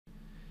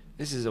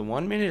This is a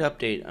 1-minute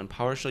update on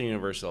PowerShell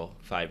Universal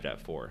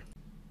 5.4.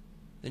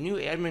 The new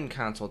Admin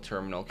Console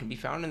terminal can be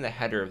found in the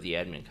header of the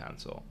Admin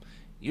Console.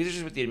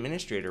 Users with the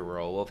administrator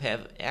role will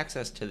have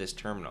access to this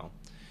terminal.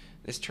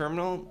 This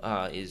terminal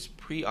is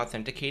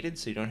pre-authenticated,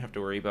 so you don't have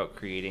to worry about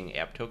creating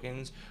app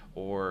tokens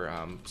or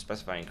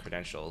specifying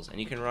credentials. And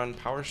you can run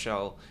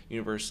PowerShell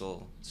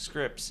Universal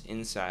scripts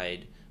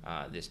inside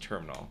this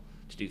terminal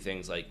to do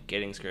things like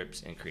getting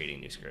scripts and creating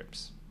new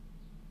scripts.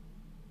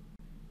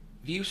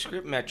 View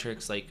script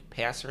metrics like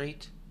pass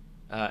rate,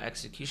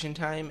 execution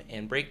time,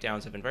 and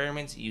breakdowns of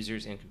environments,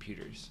 users, and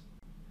computers.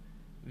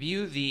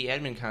 View the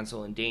Admin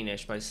Console in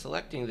Danish by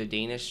selecting the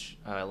Danish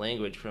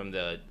language from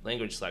the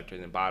language selector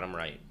in the bottom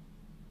right.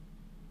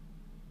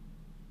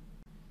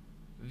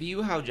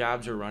 View how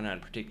jobs are run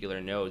on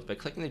particular nodes by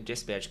clicking the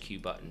Dispatch Queue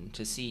button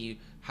to see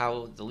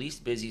how the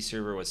least busy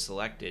server was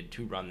selected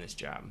to run this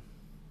job.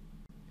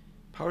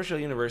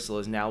 PowerShell Universal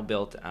is now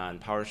built on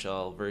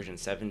PowerShell version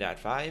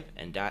 7.5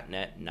 and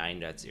 .NET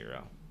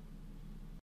 9.0.